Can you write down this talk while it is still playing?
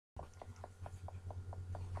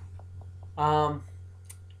Um,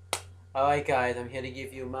 alright guys, I'm here to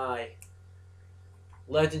give you my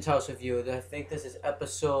Legends House review. I think this is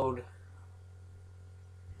episode,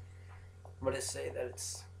 I'm going to say that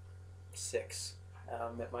it's 6.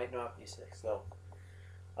 It might not be 6 though.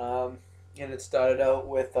 And it started out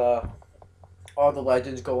with all the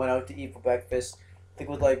legends going out to eat for breakfast. I think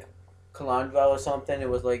it was like Calandra or something. It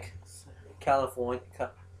was like California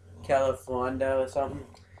or something.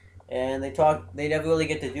 And they never really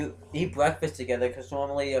get to eat breakfast together because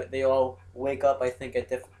normally they all wake up, I think, at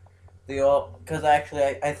different. They all, because actually,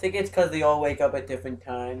 I think it's because they all wake up at different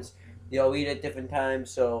times. They all eat at different times,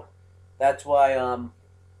 so that's why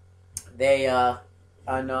they are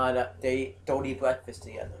not they don't eat breakfast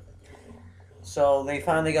together. So they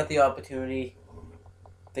finally got the opportunity.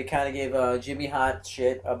 They kind of gave Jimmy Hot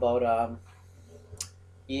shit about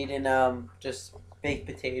eating just baked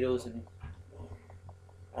potatoes and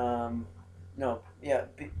no, yeah,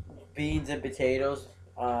 beans and potatoes,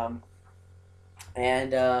 and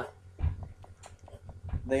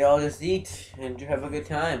they all just eat and have a good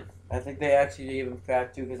time. I think they actually gave him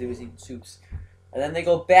crap too because he was eating soups. And then they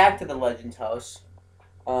go back to the Legends house,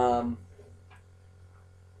 um,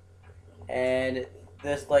 and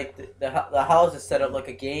this like the house is set up like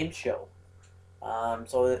a game show.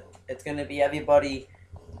 So it's gonna be everybody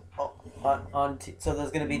so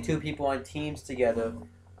there's gonna be two people on teams together,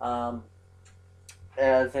 um,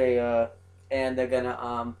 as a and they're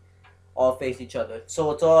gonna all face each other.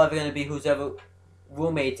 So it's all ever gonna be who's ever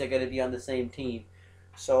roommates are gonna be on the same team.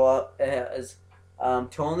 So it has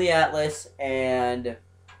Tony Atlas and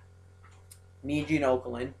me, Gene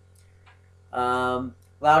Okerlund,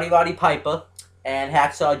 Rowdy Roddy Piper, and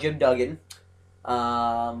Hacksaw Jim Duggan,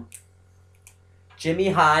 um, Jimmy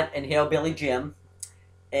Hart and Hillbilly Jim,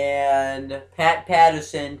 and Pat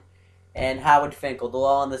Patterson and Howard Finkel. They're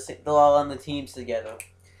all on the teams together.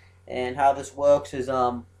 And how this works is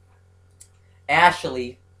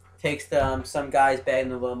Ashley takes some guys back in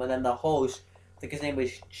the room, and then the host, I think his name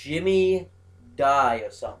was Jimmy Dye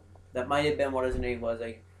or something. That might have been what his name was.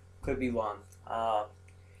 I could be wrong.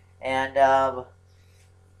 And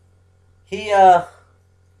he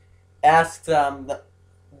asks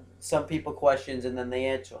some people questions, and then they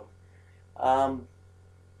answer them.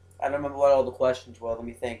 I don't remember what all the questions were. Let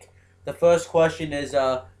me think. The first question is,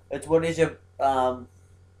 it's what is your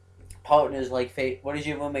partner's like? What is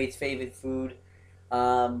your roommate's favorite food?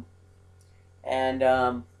 And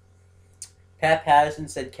Pat Patterson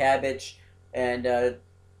said cabbage, and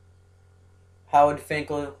Howard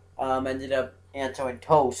Finkel ended up answering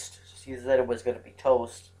toast. He said it was going to be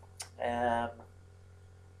toast.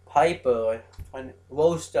 Piper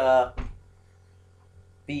roast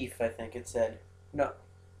beef, I think it said. No,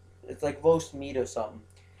 it's like roast meat or something.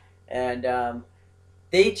 And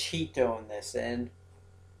they cheat during this, and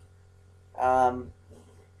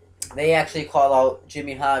they actually call out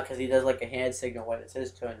Jimmy Hart because he does like a hand signal when it's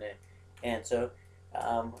his turn to answer.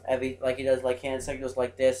 He does like hand signals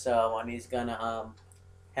like this when he's gonna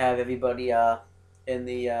have everybody in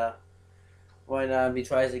the when he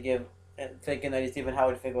tries to give, thinking that he's giving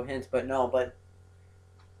Howard Finkel hints, but no. But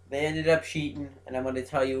they ended up cheating, and I'm going to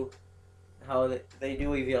tell you how they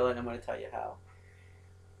do reveal it. And I'm going to tell you how.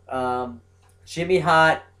 Jimmy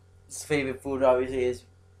Hart's favorite food obviously is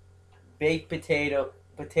baked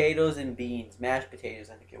potatoes and beans, mashed potatoes.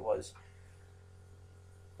 I think it was.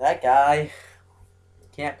 That guy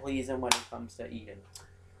can't please him when it comes to eating.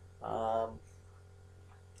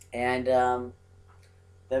 And then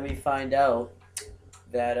we find out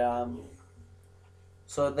that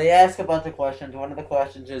so they ask a bunch of questions. One of the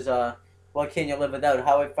questions is what can you live without?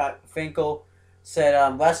 Howard Finkel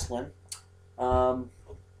said wrestling,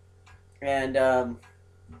 and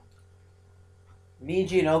me,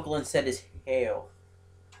 Gene Okerlund said his hair.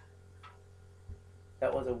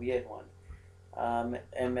 That was a weird one.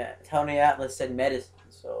 And Tony Atlas said medicine,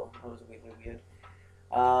 so that was really weird.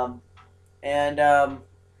 And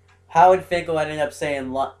Howard Finkel ended up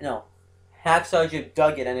saying no. Hacksaw Jim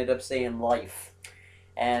Duggan ended up saying life,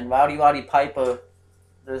 and Rowdy Roddy Piper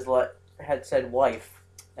had said wife.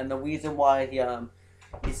 And the reason why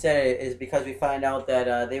he said it is because we find out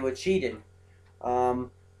that they were cheated.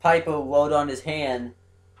 Piper wrote on his hand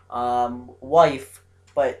wife,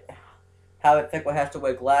 but Howard Finkel has to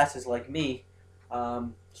wear glasses like me,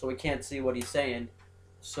 so we can't see what he's saying.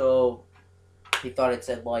 So he thought it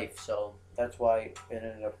said life, so that's why it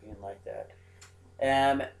ended up being like that.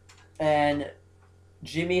 And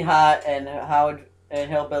Jimmy Hart and Howard and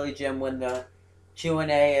Hillbilly Jim win the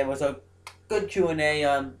Q&A. It was a good Q&A.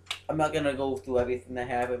 I'm not gonna go through everything that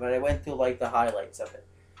happened, but I went through like the highlights of it.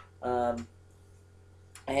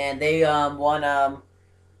 And they won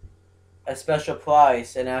a special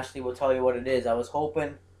prize, and Ashley will tell you what it is. I was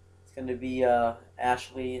hoping it's gonna be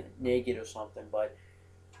Ashley naked or something, but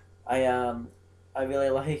I I really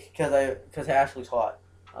like because Ashley's hot.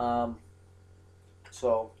 Um,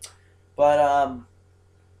 so, but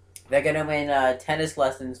they're gonna win tennis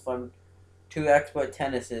lessons from two expert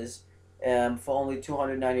tennises for only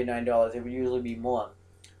 $299. It would usually be more,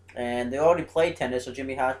 and they already play tennis. So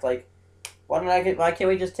Jimmy Hart's like, why can't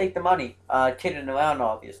we just take the money? Kidding around,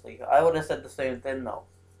 obviously. I would have said the same thing though.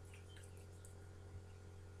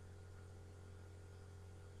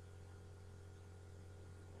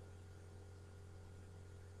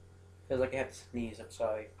 Feels like I have to sneeze. I'm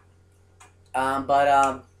sorry.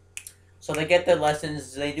 But so they get their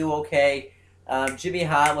lessons. They do okay. Jimmy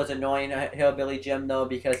Hart was annoying Hillbilly Jim though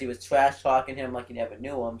because he was trash talking him like he never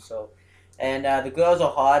knew him. So, and the girls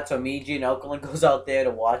are hot. So Meiji and Oakland goes out there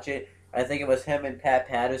to watch it. I think it was him and Pat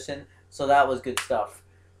Patterson. So that was good stuff.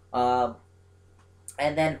 Um,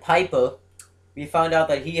 and then Piper, we found out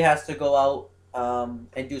that he has to go out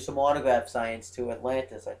and do some autograph signs to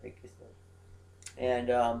Atlantis. I think he's and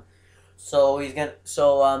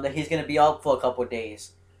he's gonna be out for a couple of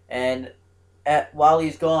days, and while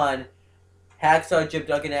he's gone, Hacksaw Jim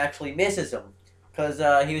Duggan actually misses him because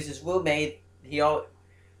he was his roommate.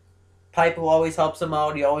 Piper always helps him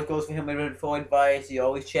out. He always goes for him for advice. He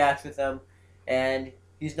always chats with him, and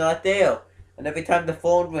he's not there. And every time the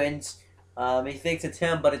phone rings, he thinks it's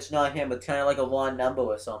him, but it's not him. It's kind of like a wrong number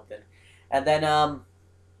or something. And then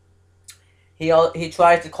he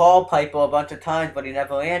tries to call Piper a bunch of times, but he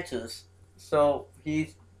never answers. So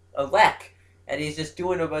he's a wreck, and he's just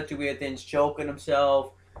doing a bunch of weird things, choking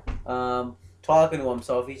himself, talking to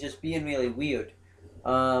himself. He's just being really weird.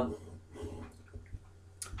 And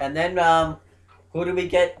then who do we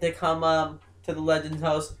get to come to the Legends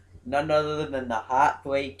house? None other than the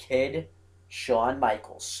Heartbreak Kid, Shawn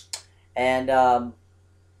Michaels. And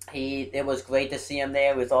it was great to see him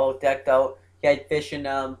there. He was all decked out. He had fishing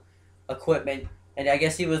equipment, and I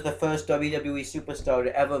guess he was the first WWE superstar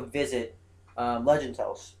to ever visit Legends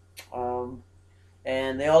House.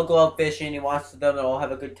 And they all go out fishing. He wants them to all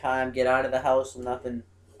have a good time, get out of the house, and nothing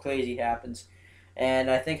crazy happens.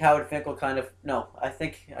 And I think Howard Finkel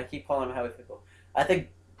I keep calling him Howard Finkel. I think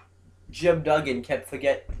Jim Duggan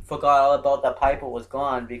forgot all about that Piper was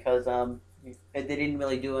gone because they didn't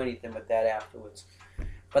really do anything with that afterwards.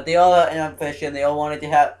 But they all end up fishing. They all wanted to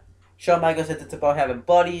have. Shawn Michaels said it's about having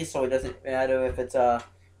buddies, so it doesn't matter if if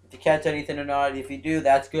you catch anything or not. If you do,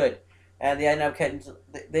 that's good. And they ended up catching.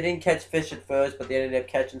 They didn't catch fish at first, but they ended up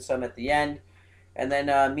catching some at the end. And then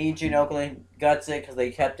Meiji and Oakland guts it because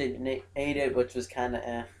they kept it and ate it, which was kind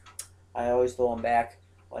of I always throw them back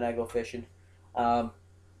when I go fishing. And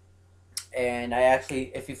I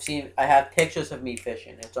actually, if you've seen, I have pictures of me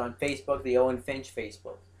fishing. It's on Facebook, the Owen Finch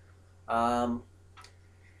Facebook. What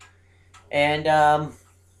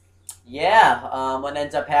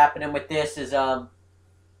ends up happening with this is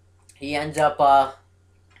he ends up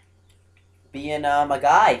being a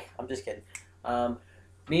guy. I'm just kidding.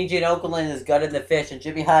 Meiji and Oakland is gutting the fish, and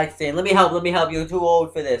Jimmy Hart saying, let me help, you're too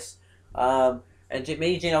old for this. And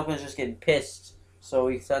Meiji and Oakland's just getting pissed, so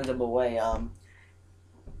he sends him away.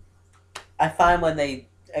 I find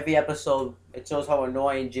every episode, it shows how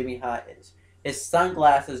annoying Jimmy Hart is. His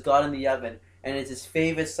sunglasses got in the oven, and it's his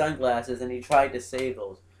favorite sunglasses, and he tried to save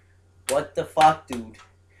those. What the fuck, dude?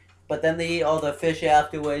 But then they eat all the fish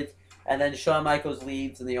afterwards, and then Shawn Michaels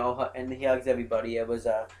leaves, and he hugs everybody. It was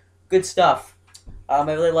good stuff. I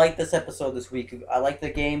really liked this episode this week. I liked the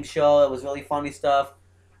game show. It was really funny stuff.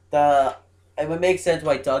 It would make sense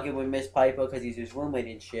why Duggan would miss Piper because he's his roommate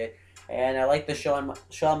and shit. And I like the Shawn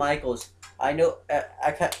Michaels. I know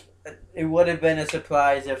it would have been a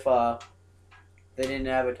surprise if they didn't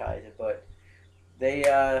advertise it, but they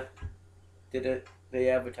did it. They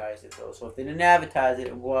advertised it though. So if they didn't advertise it,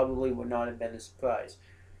 it probably would not have been a surprise.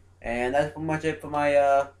 And that's pretty much it for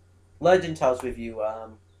my Legends House review.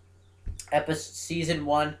 Season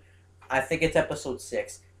 1, I think it's episode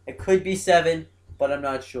 6. It could be 7, but I'm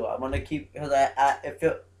not sure. I'm gonna keep because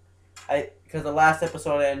because the last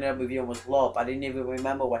episode I ended up reviewing was Lope. I didn't even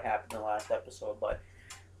remember what happened in the last episode, but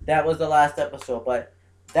that was the last episode. But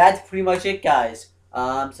that's pretty much it, guys.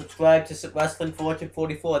 Subscribe to Wrestling Fortune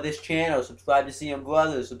 44, this channel. Subscribe to CM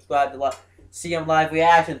Brothers. Subscribe to CM Live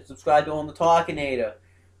Reactions. Subscribe to On the Talkinator.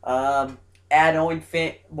 Add Owen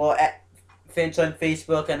Finch on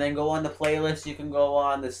Facebook, and then go on the playlist. You can go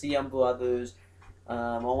on the CM Brothers,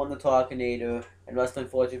 On the Talkinator, and Wrestling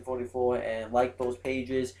Fortune 44, and like those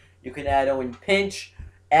pages. You can add Owen Finch,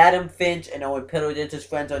 Adam Finch, and Owen Piddleditch as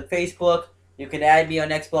friends on Facebook. You can add me on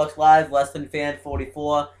Xbox Live, Less Than Fan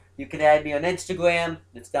 44. You can add me on Instagram.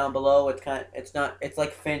 It's down below. It's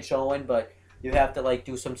like Finch Owen, but you have to like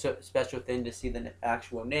do some special thing to see the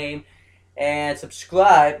actual name. And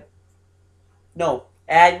subscribe. No,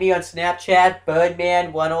 add me on Snapchat,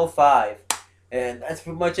 Birdman105. And that's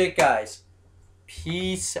pretty much it, guys.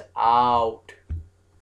 Peace out.